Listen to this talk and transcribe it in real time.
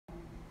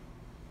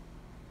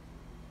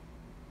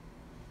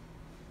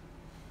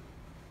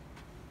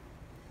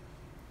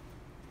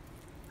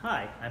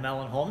Hi, I'm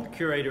Alan Holman,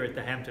 curator at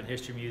the Hampton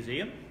History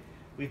Museum.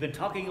 We've been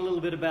talking a little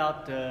bit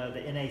about the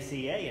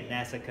NACA and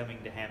NASA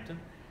coming to Hampton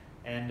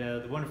and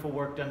the wonderful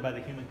work done by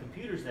the human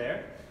computers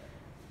there.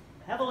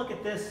 Have a look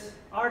at this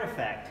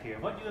artifact here.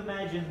 What do you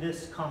imagine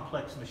this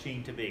complex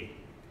machine to be?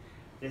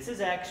 This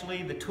is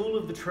actually the tool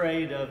of the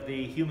trade of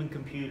the human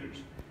computers.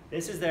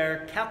 This is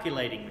their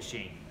calculating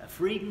machine, a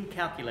Friden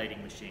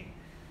calculating machine.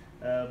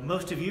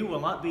 Most of you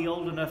will not be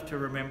old enough to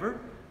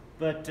remember,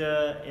 but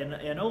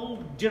in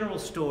old general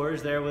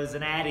stores there was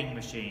an adding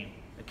machine,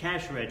 a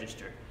cash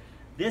register.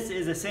 This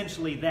is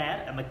essentially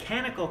that, a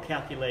mechanical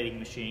calculating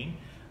machine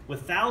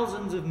with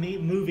thousands of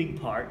moving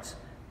parts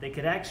that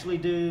could actually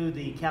do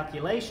the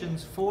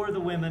calculations for the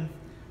women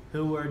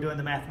who were doing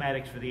the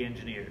mathematics for the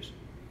engineers.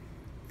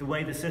 The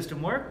way the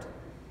system worked,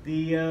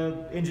 the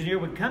engineer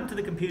would come to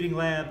the computing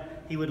lab,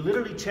 he would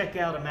literally check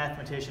out a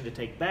mathematician to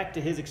take back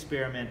to his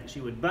experiment.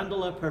 She would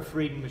bundle up her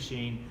Friden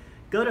machine,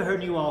 go to her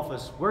new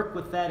office, work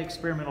with that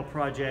experimental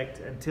project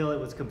until it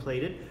was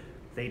completed.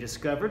 They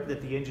discovered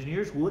that the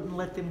engineers wouldn't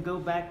let them go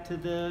back to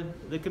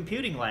the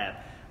computing lab.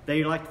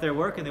 They liked their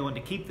work and they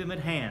wanted to keep them at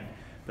hand.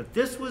 But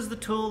this was the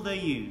tool they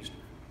used,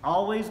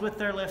 always with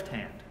their left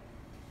hand.